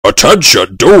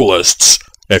Attention, duelists!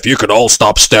 If you could all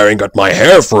stop staring at my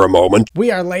hair for a moment. We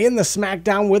are laying the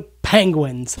smackdown with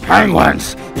penguins.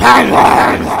 Penguins!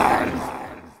 Penguins!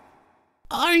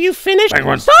 Are you finished?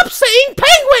 Penguins! Stop saying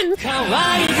penguin!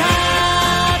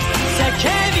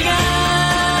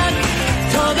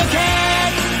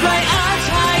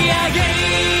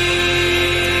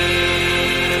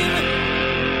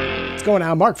 What's going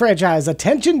on? Mark Franchise,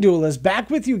 Attention Duelist,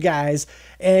 back with you guys.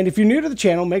 And if you're new to the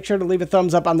channel, make sure to leave a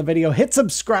thumbs up on the video. Hit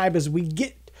subscribe as we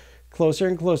get closer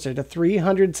and closer to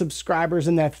 300 subscribers.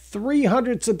 And that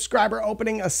 300 subscriber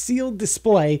opening a sealed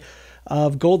display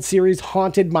of Gold Series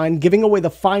Haunted Mine, giving away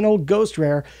the final Ghost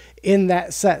Rare in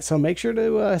that set. So make sure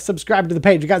to subscribe to the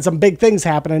page. We got some big things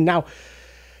happening. Now,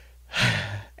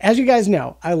 as you guys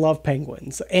know, I love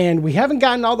penguins, and we haven't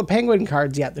gotten all the penguin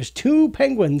cards yet. There's 2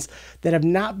 penguins that have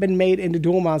not been made into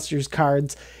Duel Monsters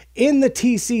cards in the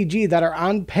TCG that are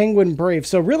on Penguin Brave.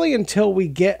 So really, until we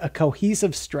get a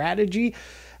cohesive strategy,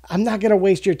 I'm not going to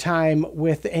waste your time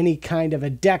with any kind of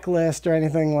a deck list or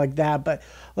anything like that. But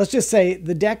let's just say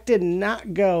the deck did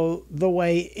not go the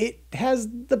way it has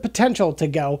the potential to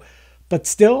go. But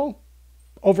still,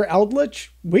 over Edlich,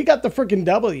 we got the freaking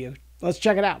W. Let's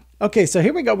check it out. Okay, so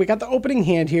here we go. We got the opening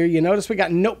hand here. You notice we got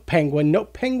NOPENGUIN.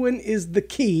 NOPENGUIN is the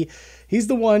key. He's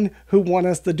the one who won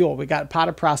us the duel. We got Pot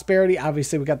of Prosperity.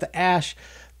 Obviously, we got the Ash,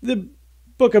 the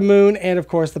Book of Moon, and of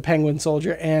course the Penguin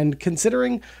Soldier. And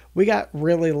considering we got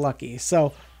really lucky.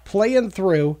 So playing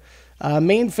through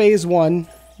main phase 1,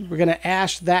 we're going to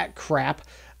Ash that crap.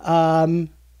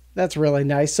 That's really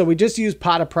nice. So we just used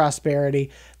Pot of Prosperity.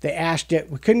 They ashed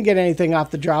it. We couldn't get anything off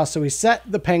the draw, so we set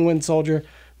the Penguin Soldier.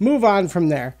 Move on from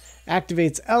there.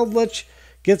 Activates Edlich,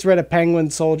 gets rid of Penguin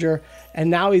Soldier,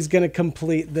 and now he's going to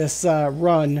complete this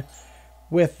run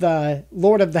with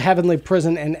Lord of the Heavenly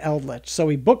Prison and Edlich. So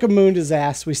we Book of Moon his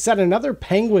ass. We set another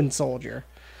Penguin Soldier.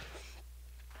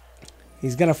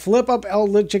 He's going to flip up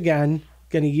Edlich again.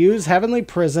 Going to use Heavenly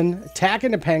Prison, attack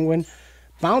into Penguin,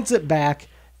 bounce it back,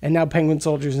 and now Penguin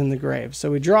Soldier's in the grave. So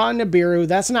we draw Nibiru.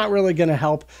 That's not really going to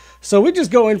help. So we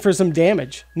just go in for some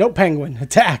damage. No Penguin.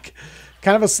 Attack.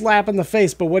 Kind of a slap in the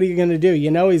face, but what are you going to do? You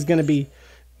know he's going to be,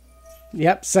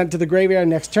 sent to the graveyard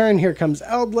next turn. Here comes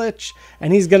Edlich,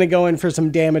 and he's going to go in for some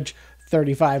damage,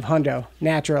 35 hundo,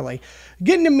 naturally.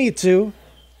 Getting to Mitsu,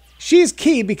 she's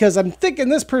key because I'm thinking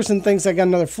this person thinks I got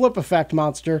another flip effect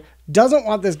monster, doesn't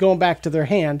want this going back to their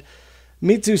hand.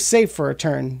 Mitsu's safe for a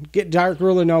turn. Get Dark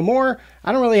Ruler no more.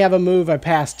 I don't really have a move. I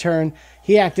pass turn.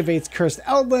 He activates Cursed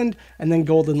Outland and then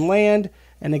Golden Land,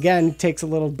 and again, takes a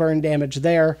little burn damage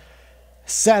there.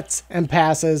 Sets and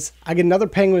passes. I get another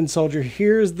Penguin Soldier.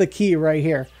 Here's the key right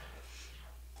here.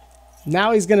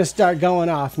 Now he's going to start going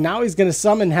off. Now he's going to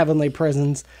summon Heavenly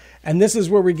Prisons, and this is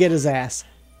where we get his ass.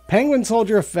 Penguin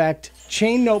Soldier effect,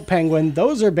 Chain Note Penguin,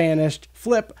 those are banished.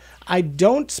 Flip. I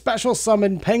don't special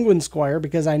summon Penguin Squire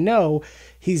because I know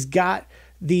he's got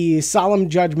the Solemn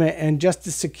Judgment, and just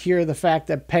to secure the fact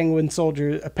that Penguin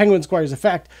Squire's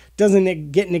effect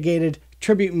doesn't get negated,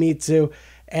 tribute Mitsu,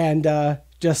 and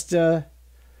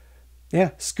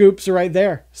scoops right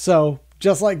there. So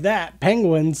just like that,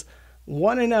 Penguins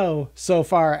 1-0 so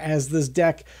far, as this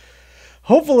deck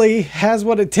hopefully has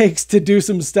what it takes to do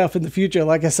some stuff in the future.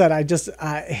 Like I said,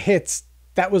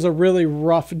 that was a really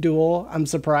rough duel. I'm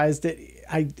surprised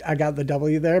I got the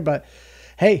W there, but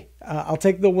hey, I'll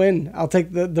take the win. I'll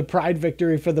take the pride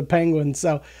victory for the Penguins.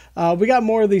 So we got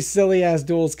more of these silly ass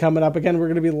duels coming up. Again, we're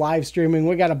going to be live streaming.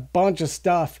 We got a bunch of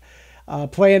stuff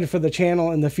planned for the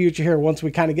channel in the future here once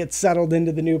we kind of get settled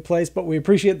into the new place. But we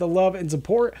appreciate the love and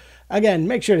support. Again,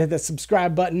 make sure to hit that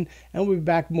subscribe button, and we'll be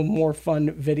back with more fun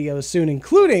videos soon,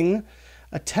 including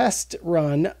a test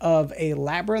run of a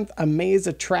Labyrinth, a Maze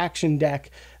Attraction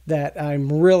deck that I'm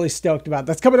really stoked about.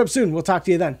 That's coming up soon. We'll talk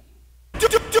to you then.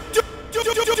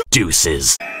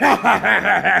 Deuces. Penguins!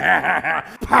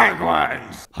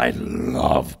 I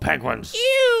love penguins.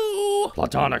 Ew!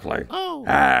 Platonically. Oh.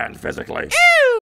 And physically. Ew!